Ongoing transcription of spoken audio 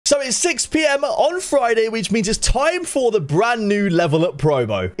So it's 6 p.m. on Friday, which means it's time for the brand new Level Up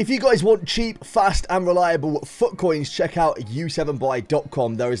promo. If you guys want cheap, fast, and reliable foot coins, check out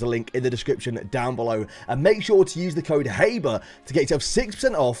u7buy.com. There is a link in the description down below. And make sure to use the code HABER to get yourself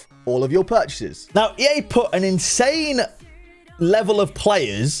 6% off all of your purchases. Now, EA put an insane level of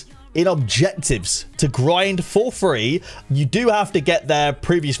players in objectives to grind for free. You do have to get their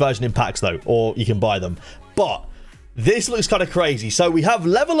previous version in packs, though, or you can buy them. But this looks kind of crazy. So we have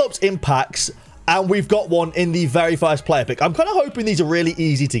level ups in packs, and we've got one in the very first player pick. I'm kind of hoping these are really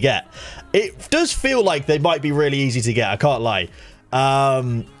easy to get. It does feel like they might be really easy to get, I can't lie.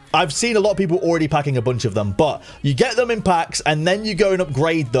 I've seen a lot of people already packing a bunch of them, but you get them in packs and then you go and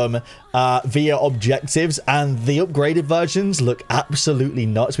upgrade them via objectives, and the upgraded versions look absolutely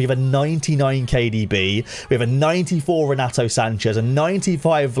nuts. We have a 99 KDB, we have a 94 Renato Sanchez, a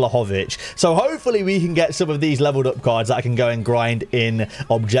 95 Vlahovic. So hopefully we can get some of these leveled up cards that I can go and grind in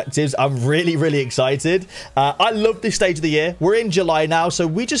objectives. I'm really, really excited. I love this stage of the year. We're in July now, so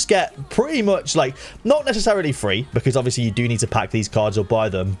we just get pretty much, like, not necessarily free, because obviously you do need to pack these cards or buy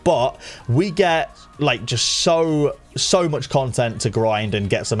them, but we get like just so much content to grind and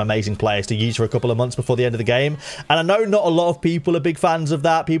get some amazing players to use for a couple of months before the end of the game. And I know not a lot of people are big fans of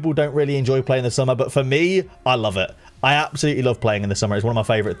that. People don't really enjoy playing the summer, but for me, I love it. I absolutely love playing in the summer. It's one of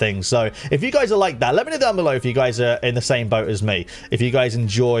my favorite things. So if you guys are like that, let me know down below if you guys are in the same boat as me. If you guys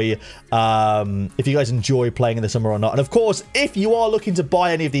enjoy playing in the summer or not. And of course, if you are looking to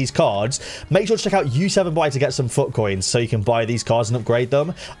buy any of these cards, make sure to check out U7buy to get some foot coins so you can buy these cards and upgrade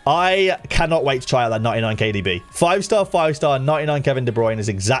them. I cannot wait to try out that 99 KDB. 5-star, 5-star, 99 Kevin De Bruyne is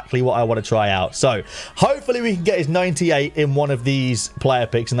exactly what I want to try out. So hopefully we can get his 98 in one of these player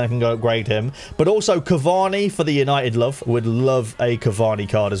picks and then I can go upgrade him. But also Cavani for the United love. Would love a Cavani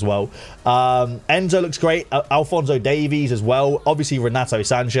card as well. Enzo looks great. Alphonso Davies as well. Obviously Renato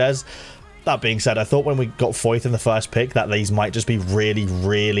Sanchez. That being said, I thought when we got Foyth in the first pick that these might just be really,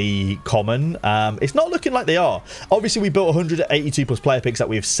 really common. It's not looking like they are. Obviously, we built 182 plus player picks that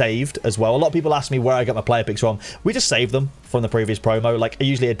we've saved as well. A lot of people ask me where I get my player picks from. We just save them from the previous promo. Like,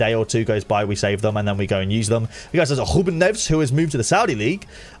 usually a day or two goes by, we save them, and then we go and use them. You guys, there's a Ruben Neves who has moved to the Saudi League,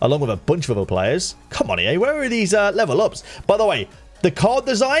 along with a bunch of other players. Come on, EA, where are these level ups? By the way, the card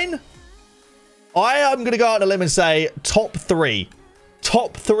design, I am going to go out on a limb and say top 3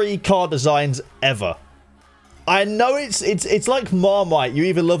 card designs ever. I know it's like Marmite. You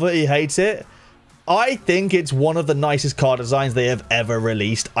either love it or you hate it. I think it's one of the nicest card designs they have ever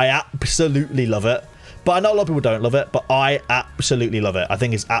released. I absolutely love it. But I know a lot of people don't love it, but I absolutely love it. I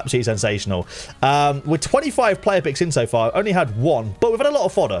think it's absolutely sensational. With 25 player picks in so far, only had one, but we've had a lot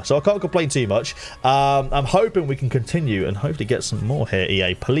of fodder, so I can't complain too much. I'm hoping we can continue and hopefully get some more here,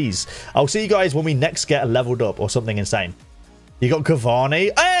 EA, please. I'll see you guys when we next get leveled up or something insane. You got Cavani.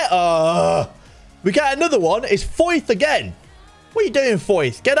 We get another one. It's Foyth again. What are you doing,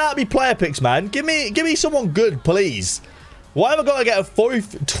 Foyth? Get out of me player picks, man. Give me someone good, please. Why have I got to get a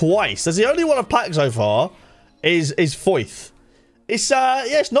Foyth twice? That's the only one I've packed so far. Is Foyth. It's yeah,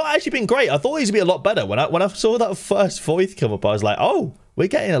 it's not actually been great. I thought these would be a lot better. When I saw that first Foyth come up, I was like, oh, we're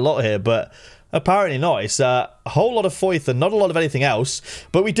getting a lot here, but apparently not. It's a whole lot of Foyth and not a lot of anything else.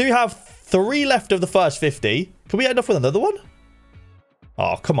 But we do have 3 left of the first 50. Can we end up with another one?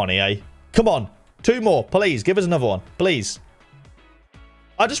 Oh, come on, EA. Come on. 2 more. Please, give us another one. Please.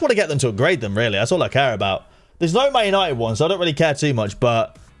 I just want to get them to upgrade them, really. That's all I care about. There's no Man United one, so I don't really care too much,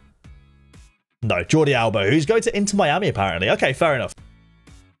 but... No, Jordi Alba, who's going to Inter Miami, apparently. Okay, fair enough.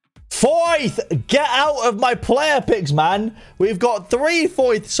 Foyth! Get out of my player picks, man. We've got 3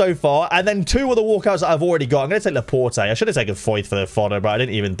 Foyth so far, and then 2 other walkouts that I've already got. I'm going to take Laporte. I should have taken Foyth for the fodder, but I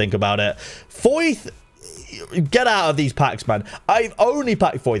didn't even think about it. Foyth... Get out of these packs, man. I've only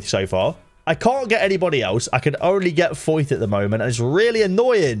packed Foyth so far. I can't get anybody else. I can only get Foyth at the moment, and it's really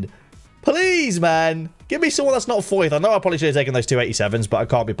annoying. Please, man. Give me someone that's not Foyth. I know I probably should have taken those 287s, but I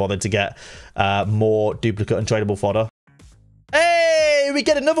can't be bothered to get more duplicate and tradable fodder. Hey, we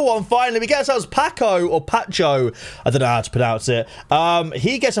get another one finally. We get ourselves Paco or Pacho. I don't know how to pronounce it.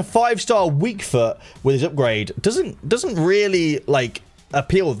 He gets a 5-star weak foot with his upgrade. Doesn't really, like,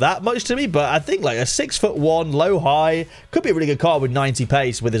 appeal that much to me, but I think like a 6'1" low high could be a really good card with 90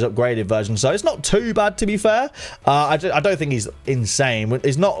 pace with his upgraded version, so it's not too bad, to be fair. I don't think he's insane.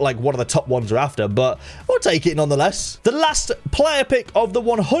 It's not like one of the top ones we're after, but we'll take it nonetheless. The last player pick of the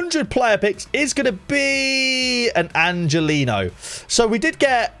 100 player picks is going to be an Angelino. So we did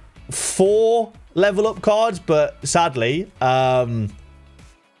get 4 level up cards, but sadly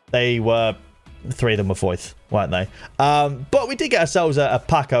they were 3 of them were Foyth, weren't they? But we did get ourselves a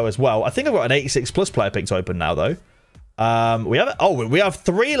Paco as well. I think I've got an 86 plus player pick to open now, though. We have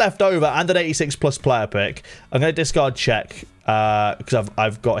 3 left over and an 86 plus player pick. I'm going to discard check because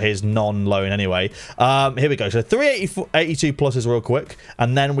I've got his non-loan anyway. Here we go. So 3 82 pluses real quick,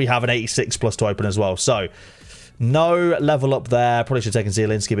 and then we have an 86 plus to open as well. So no level up there. Probably should have taken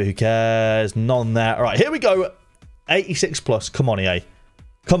Zielinski, but who cares? None there. All right, here we go. 86 plus. Come on, EA.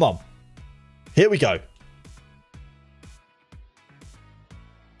 Come on. Here we go.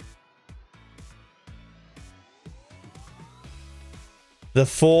 The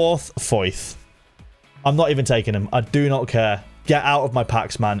 4th Foyth. I'm not even taking him. I do not care. Get out of my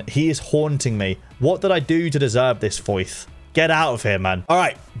packs, man. He is haunting me. What did I do to deserve this Foyth? Get out of here, man. All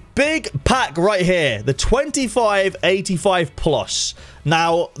right. Big pack right here. The 25 85 plus.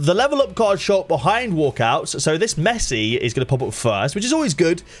 Now, the level up cards show up behind walkouts. So this Messi is going to pop up first, which is always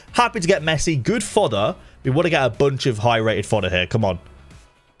good. Happy to get Messi. Good fodder. We want to get a bunch of high rated fodder here. Come on.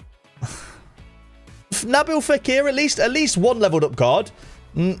 Nabil Fekir, at least one leveled up card.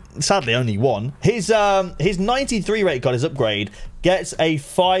 Sadly, only one. His 93 rated card, his upgrade, gets a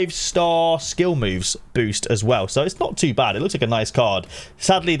 5-star skill moves boost as well. So it's not too bad. It looks like a nice card.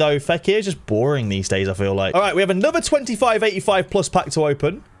 Sadly, though, Fekir is just boring these days, I feel like. All right, we have another 25 85 plus pack to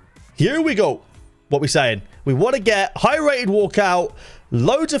open. Here we go. What are we saying? We want to get high rated walkout.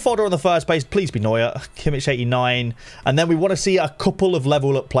 Loads of fodder on the first page. Please be Neuer. Kimmich 89. And then we want to see a couple of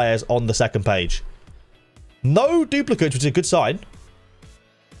level up players on the second page. No duplicates, which is a good sign.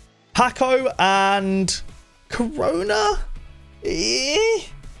 Paco and Corona?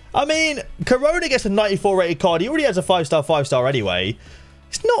 I mean, Corona gets a 94 rated card. He already has a 5-star anyway.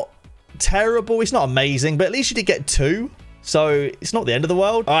 It's not terrible. It's not amazing, but at least you did get 2. So it's not the end of the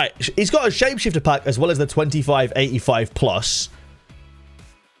world. All right. He's got a shapeshifter pack as well as the 25 85 plus.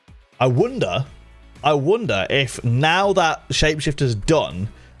 I wonder if now that shapeshifter's done,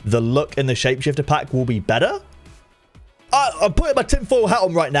 the look in the shapeshifter pack will be better. I'm putting my tinfoil hat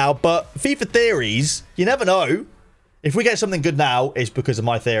on right now, but FIFA theories, you never know. If we get something good now, it's because of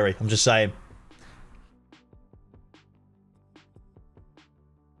my theory. I'm just saying.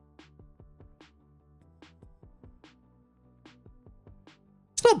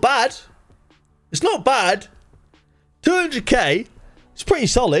 It's not bad. It's not bad. 200k. It's pretty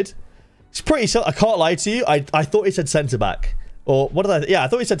solid. It's pretty solid. I can't lie to you. I thought it said centre back. Or what did I... Yeah, I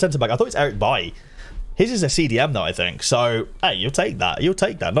thought he said centre back. I thought it's Eric Bailly. His is a CDM though, I think. So, hey, you'll take that. You'll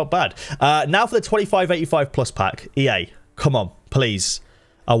take that. Not bad. Now for the 2585 plus pack. EA, come on, please.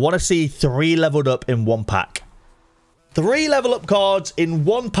 I want to see 3 leveled up in 1 pack. 3 level up cards in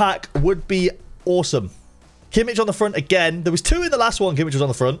 1 pack would be awesome. Kimmich on the front again. There was 2 in the last one. Kimmich was on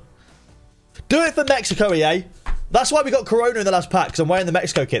the front. Do it for Mexico, EA. That's why we got Corona in the last pack, because I'm wearing the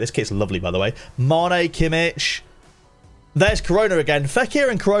Mexico kit. This kit's lovely, by the way. Mane, Kimmich... There's Corona again. Fekir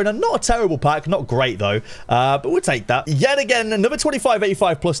and Corona, not a terrible pack. Not great, though. But we'll take that. Yet again, another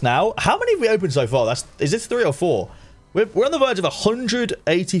 2585 plus now. How many have we opened so far? Is this 3 or 4? We're on the verge of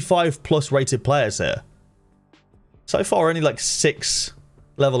 185 plus rated players here. So far, only like 6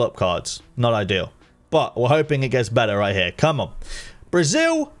 level up cards. Not ideal. But we're hoping it gets better right here. Come on.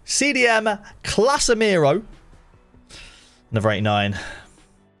 Brazil, CDM, Casemiro. Another 89.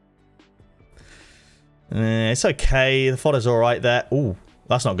 It's okay. The fodder's all right there. Ooh,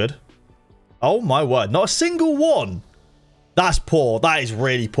 that's not good. Oh, my word. Not a single one. That's poor. That is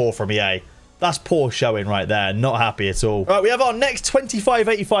really poor from EA. That's poor showing right there. Not happy at all. All right, we have our next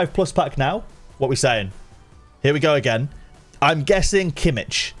 2585 plus pack now. What are we saying? Here we go again. I'm guessing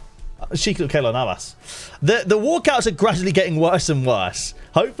Kimmich. Chico Keylor Navas. The walkouts are gradually getting worse and worse.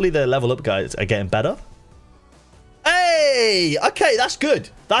 Hopefully the level up guys are getting better. Hey! Okay, that's good.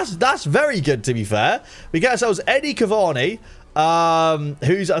 That's very good, to be fair. We get ourselves Eddie Cavani,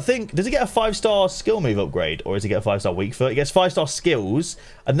 who's, I think... Does he get a 5-star skill move upgrade? Or does he get a 5-star weak foot? He gets 5-star skills.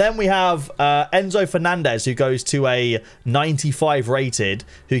 And then we have Enzo Fernandez, who goes to a 95 rated,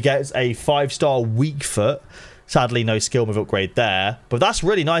 who gets a 5-star weak foot. Sadly, no skill move upgrade there. But that's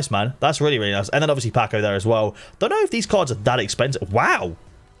really nice, man. That's really, really nice. And then obviously Paco there as well. Don't know if these cards are that expensive. Wow.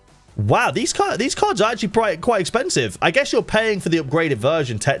 Wow, these cards are actually quite expensive. I guess you're paying for the upgraded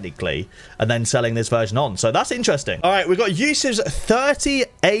version, technically, and then selling this version on. So that's interesting. All right, we've got Yusuf's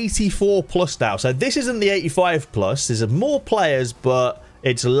 3084 plus now. So this isn't the 85 plus. There's more players, but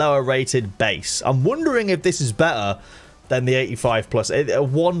it's lower rated base. I'm wondering if this is better than the 85 plus.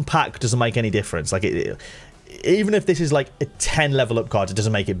 One pack doesn't make any difference. Like, even if this is like a 10 level up card, it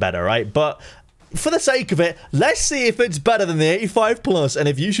doesn't make it better, right? But... for the sake of it, let's see if it's better than the 85 plus and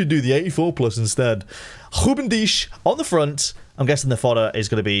if you should do the 84 plus instead. Ruben Dish on the front. I'm guessing the fodder is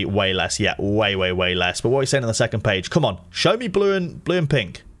going to be way less. Yeah, way, way, way less. But what are you saying on the second page? Come on, show me blue and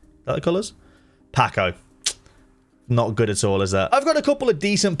pink. Is that the colours? Paco. Not good at all, is it? I've got a couple of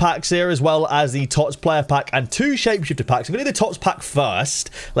decent packs here, as well as the Tots player pack and 2 shapeshifter packs. I'm going to do the Tots pack first.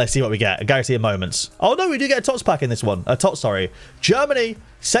 Let's see what we get. A guarantee of moments. Oh, no, we do get a Tots pack in this one. A Tots, sorry. Germany,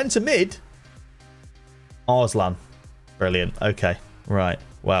 centre mid. Arslan. Brilliant. Okay. Right.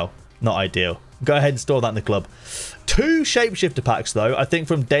 Well, not ideal. Go ahead and store that in the club. 2 shapeshifter packs, though. I think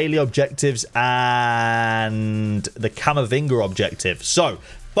from daily objectives and the Camavinga objective. So,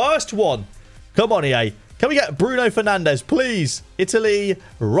 first one. Come on, EA. Can we get Bruno Fernandes, please? Italy,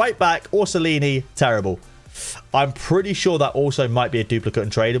 right back, Orsolini, terrible. I'm pretty sure that also might be a duplicate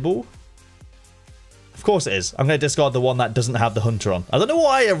and tradable. Of course it is. I'm going to discard the one that doesn't have the Hunter on. I don't know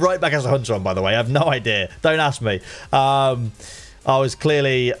why a right back has a Hunter on, by the way. I have no idea. Don't ask me. I was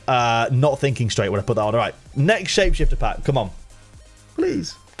clearly not thinking straight when I put that on. All right, next shapeshifter pack. Come on.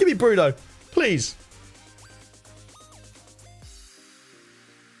 Please. Give me Bruno. Please.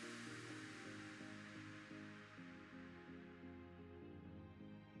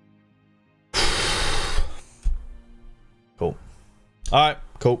 Cool. All right,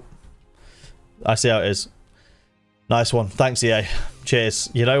 cool. I see how it is. Nice one. Thanks, EA.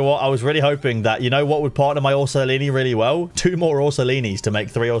 Cheers. You know what? I was really hoping that, you know what would partner my Orsolini really well? 2 more Orsolinis to make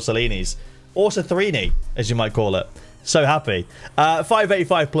 3 Orsolinis. Orsothrini, as you might call it. So happy.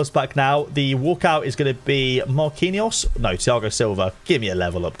 585 plus pack now. The walkout is going to be Marquinhos. No, Thiago Silva. Give me a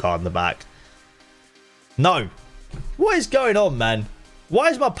level up card in the back. No. What is going on, man? Why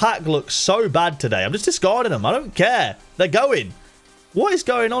does my pack look so bad today? I'm just discarding them. I don't care. They're going. What is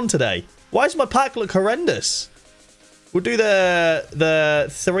going on today? Why does my pack look horrendous? We'll do the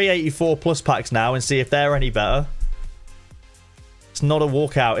 384 plus packs now and see if they're any better. It's not a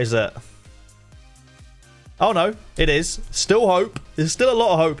walkout, is it? Oh, no. It is. Still hope. There's still a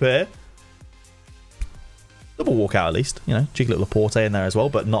lot of hope here. Double walkout, at least. You know, cheeky little Laporte in there as well,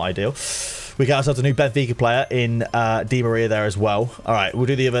 but not ideal. We got ourselves a new Benfica player in Di Maria there as well. All right, we'll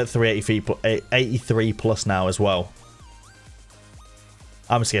do the other 383 plus now as well.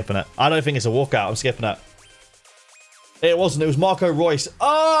 I'm skipping it. I don't think it's a walkout. I'm skipping it. It wasn't. It was Marco Reus.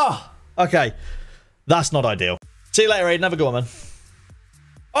 Ah! Okay. That's not ideal. See you later, Aiden. Have a good one, man.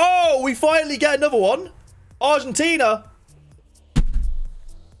 Oh, we finally get another one. Argentina.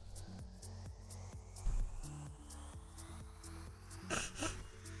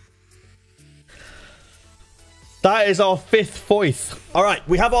 That is our 5th fourth. All right,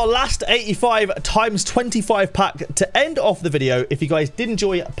 we have our last 85 times 25 pack to end off the video. If you guys did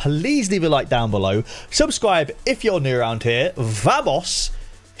enjoy, please leave a like down below. Subscribe if you're new around here. Vamos.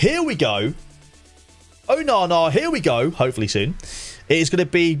 Here we go. Oh, no, here we go. Hopefully soon. It is going to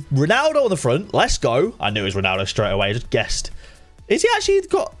be Ronaldo on the front. Let's go. I knew it was Ronaldo straight away. I just guessed. Is he actually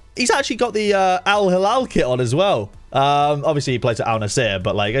got... He's actually got the Al Hilal kit on as well. Obviously, he plays at Al Nassr,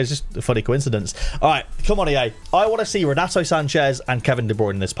 but like it's just a funny coincidence. All right, come on, EA. I want to see Renato Sanchez and Kevin De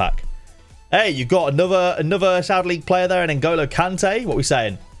Bruyne in this pack. Hey, you got another Saudi League player there, and N'Golo Kante. What are we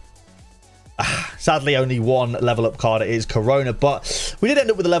saying? Sadly, only one level up card. It is Corona, but we did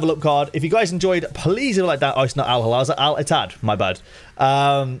end up with a level up card. If you guys enjoyed, please leave a like down. Oh, it's not Al Hilal. It's Al Ittihad. My bad.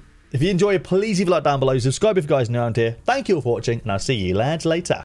 If you enjoyed, please leave a like down below. Subscribe if you guys are new around here. Thank you all for watching, and I'll see you lads later.